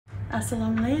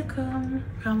Assalamu alaikum.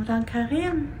 Ramadan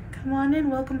Kareem. Come on in.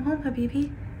 Welcome home,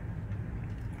 Habibi.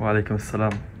 Wa alaikum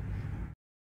assalam.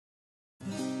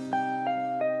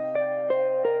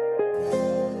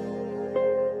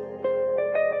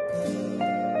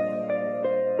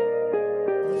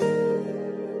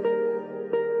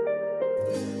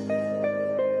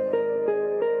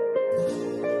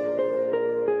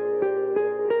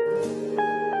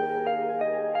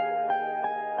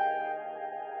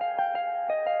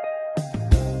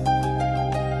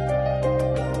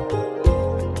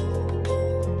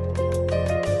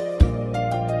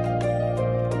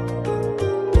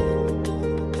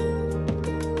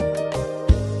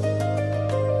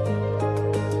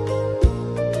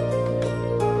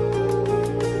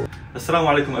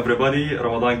 Assalamu alaikum everybody,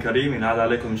 Ramadan Kareem, and ala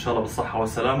alaikum inshallah بالصحة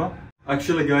والسلامة.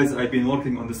 Actually guys, I've been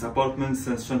working on this apartment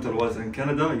since Chantal was in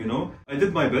Canada, you know. I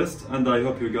did my best and I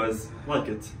hope you guys like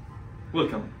it.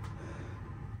 Welcome.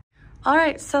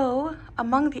 Alright, so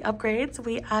among the upgrades,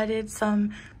 we added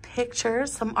some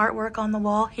pictures, some artwork on the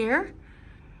wall here.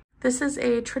 This is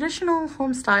a traditional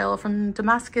home style from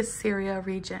Damascus, Syria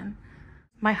region.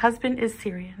 My husband is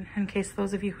Syrian, in case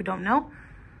those of you who don't know.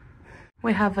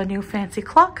 We have a new fancy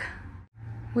clock.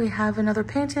 We have another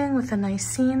painting with a nice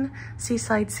scene,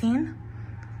 seaside scene.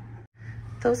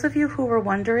 Those of you who were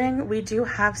wondering, we do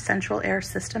have central air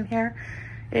system here.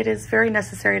 It is very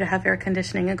necessary to have air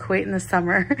conditioning in Kuwait in the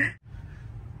summer.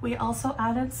 We also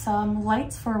added some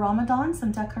lights for Ramadan,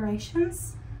 some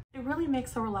decorations. It really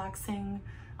makes a relaxing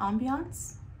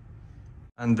ambiance.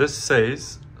 And this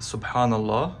says,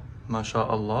 Subhanallah,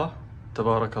 MashaAllah,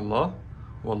 Tabarakallah,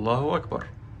 Wallahu Akbar.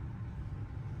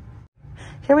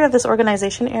 Here we have this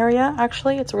organization area.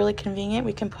 Actually, it's really convenient.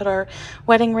 We can put our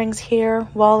wedding rings here,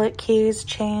 wallet, keys,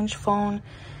 change, phone,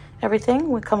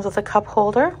 everything. It comes with a cup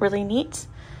holder, really neat.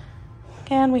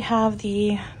 And we have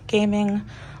the gaming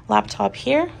laptop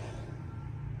here.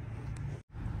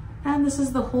 And this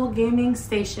is the whole gaming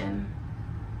station.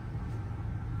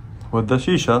 With the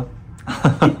shisha.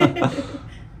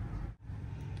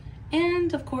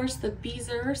 And of course, the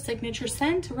Beezer signature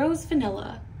scent, Rose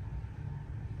Vanilla.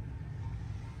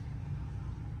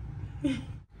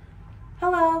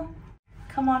 Hello,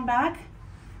 come on back.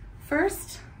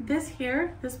 First, this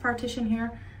partition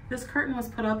here, this curtain was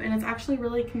put up and it's actually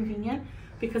really convenient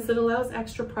because it allows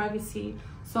extra privacy.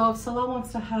 So if Salah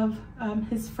wants to have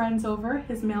his friends over,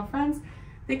 his male friends,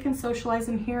 they can socialize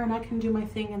in here and I can do my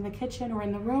thing in the kitchen or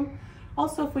in the room.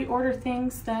 Also, if we order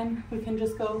things, then we can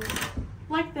just go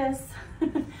like this.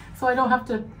 So I don't have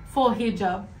to full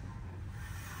hijab.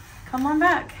 Come on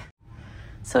back.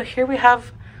 So here we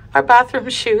have our bathroom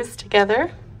shoes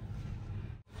together.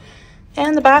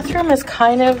 And the bathroom is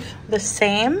kind of the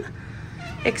same,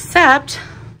 except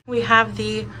we have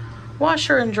the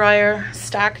washer and dryer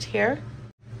stacked here.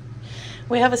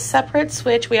 We have a separate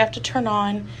switch we have to turn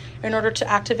on in order to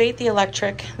activate the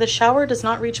electric. The shower does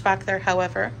not reach back there,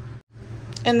 however.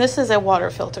 And this is a water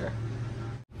filter.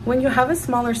 When you have a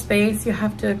smaller space, you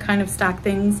have to kind of stack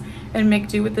things and make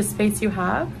do with the space you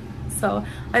have. So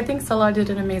I think Salah did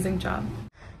an amazing job.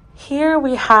 Here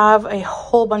we have a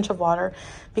whole bunch of water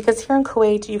because here in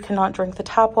Kuwait, you cannot drink the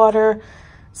tap water.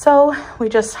 So we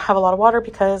just have a lot of water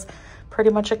because pretty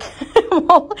much and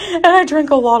I drink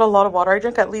a lot of water. I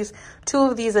drink at least 2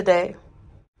 of these a day.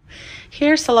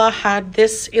 Here Salah had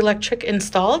this electric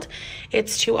installed.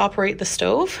 It's to operate the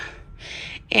stove.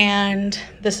 And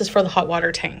this is for the hot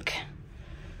water tank.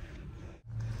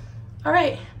 All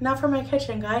right, now for my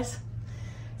kitchen, guys.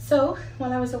 So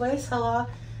when I was away, Salah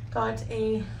got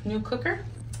a new cooker,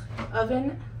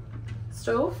 oven,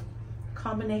 stove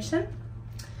combination.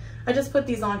 I just put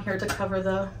these on here to cover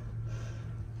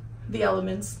the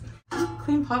elements.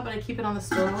 Clean pot, but I keep it on the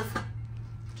stove,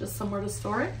 just somewhere to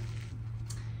store it.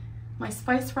 My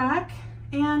spice rack,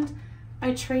 and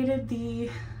I traded the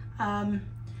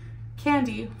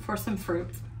candy for some fruit,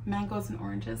 mangoes and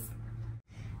oranges.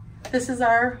 This is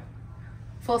our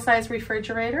full-size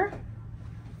refrigerator.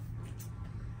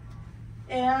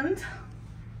 And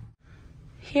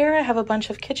here I have a bunch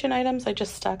of kitchen items. I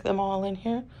just stack them all in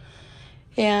here.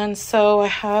 And so I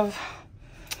have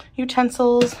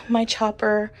utensils, my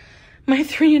chopper, my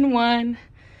 3-in-1,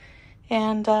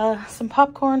 and some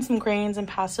popcorn, some grains and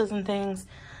pastas and things,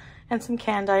 and some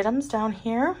canned items down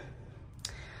here.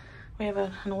 We have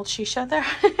an old shisha there.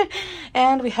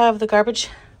 And we have the garbage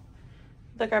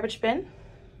bin.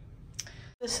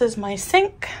 This is my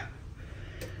sink.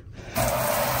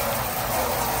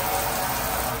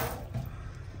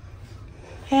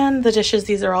 And the dishes,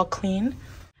 these are all clean.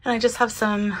 And I just have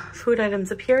some food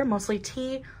items up here, mostly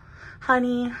tea,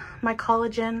 honey, my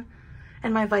collagen,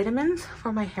 and my vitamins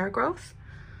for my hair growth.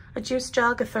 a juice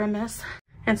jug, a thermos,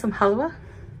 and some halwa,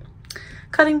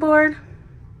 cutting board,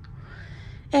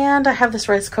 and I have this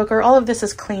rice cooker. All of this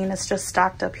is clean. It's just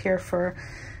stacked up here for,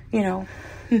 you know,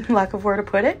 lack of where to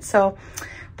put it. So,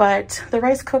 but the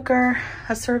rice cooker,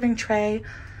 a serving tray,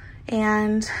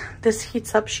 and this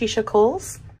heats up shisha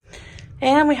coals.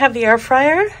 And we have the air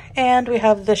fryer, and we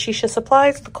have the shisha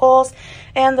supplies, the coals,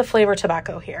 and the flavor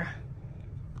tobacco here.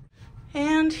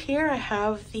 And here I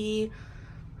have the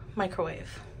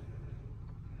microwave.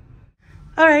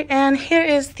 All right, and here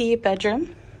is the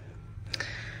bedroom.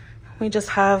 We just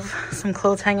have some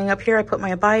clothes hanging up here. I put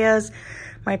my abayas,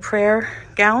 my prayer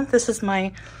gown. This is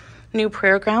my new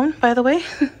prayer gown, by the way.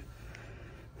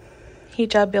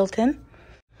 Hijab built in.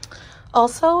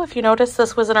 Also, if you notice,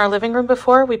 this was in our living room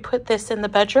before. We put this in the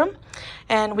bedroom,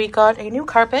 and we got a new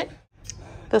carpet,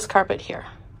 this carpet here.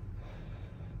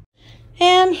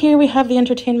 And here we have the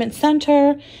entertainment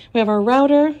center. We have our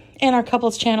router and our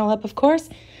couples channel up, of course.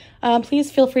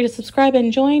 Please feel free to subscribe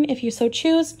and join if you so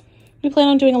choose. We plan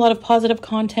on doing a lot of positive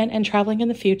content and traveling in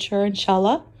the future,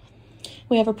 inshallah.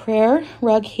 We have a prayer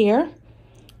rug here,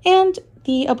 and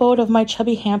the abode of my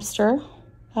chubby hamster,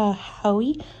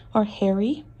 Howie, or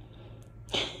Harry.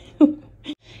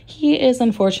 He is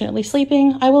unfortunately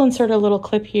sleeping. I will insert a little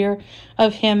clip here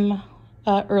of him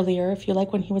earlier, if you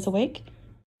like, when he was awake.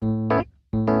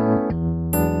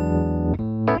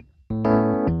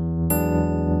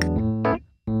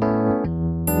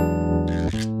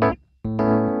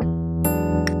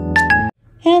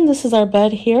 And this is our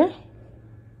bed here.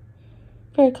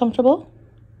 Very comfortable.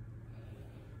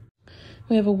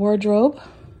 We have a wardrobe.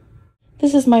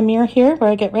 This is my mirror here where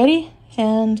I get ready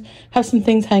and have some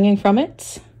things hanging from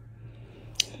it.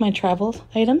 My travel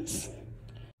items.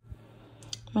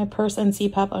 My purse and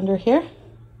CPAP under here.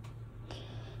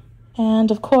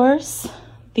 And of course,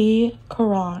 the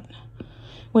Quran,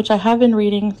 which I have been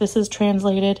reading. This is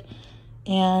translated,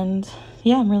 and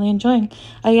yeah, I'm really enjoying.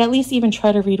 I at least even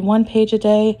try to read 1 page a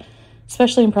day,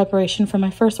 especially in preparation for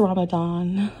my first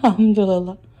Ramadan.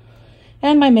 Alhamdulillah.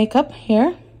 And my makeup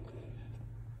here.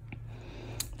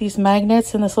 These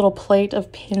magnets and this little plate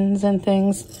of pins and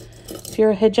things. If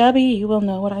you're a hijabi, you will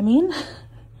know what I mean.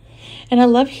 And I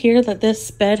love here that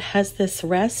this bed has this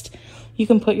rest. You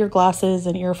can put your glasses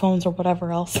and earphones or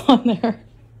whatever else on there.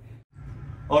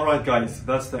 Alright guys,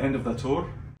 that's the end of the tour.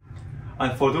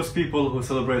 And for those people who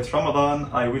celebrate Ramadan,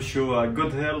 I wish you a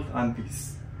good health and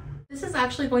peace. This is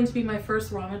actually going to be my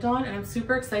first Ramadan, and I'm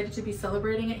super excited to be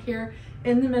celebrating it here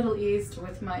in the Middle East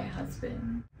with my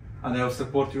husband. And I will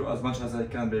support you as much as I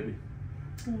can, baby.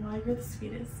 Oh, you're the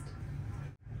sweetest.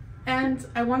 And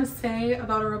I want to say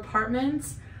about our apartment,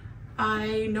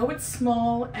 I know it's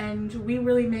small and we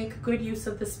really make good use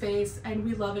of the space and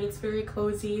we love it. It's very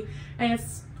cozy and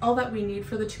it's all that we need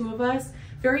for the two of us.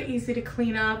 Very easy to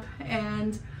clean up,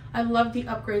 and I love the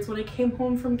upgrades. When I came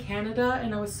home from Canada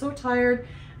and I was so tired,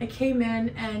 I came in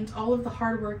and all of the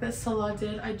hard work that Salah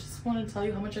did, I just want to tell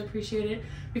you how much I appreciate it,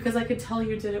 because I could tell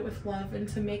you did it with love and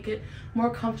to make it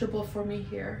more comfortable for me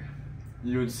here.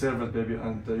 You deserve it, baby,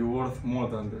 and you're worth more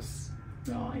than this.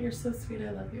 Oh, you're so sweet.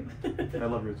 I love you. I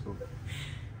love you too.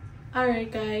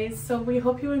 Alright guys, so we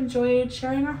hope you enjoyed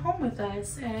sharing our home with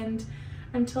us, and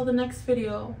until the next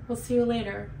video, we'll see you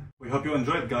later. We hope you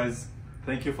enjoyed, guys.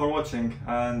 Thank you for watching,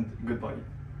 and goodbye.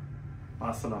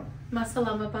 Ma salama. Ma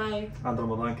salama, bye. And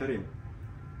Ramadan Kareem.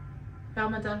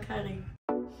 Ramadan Kareem.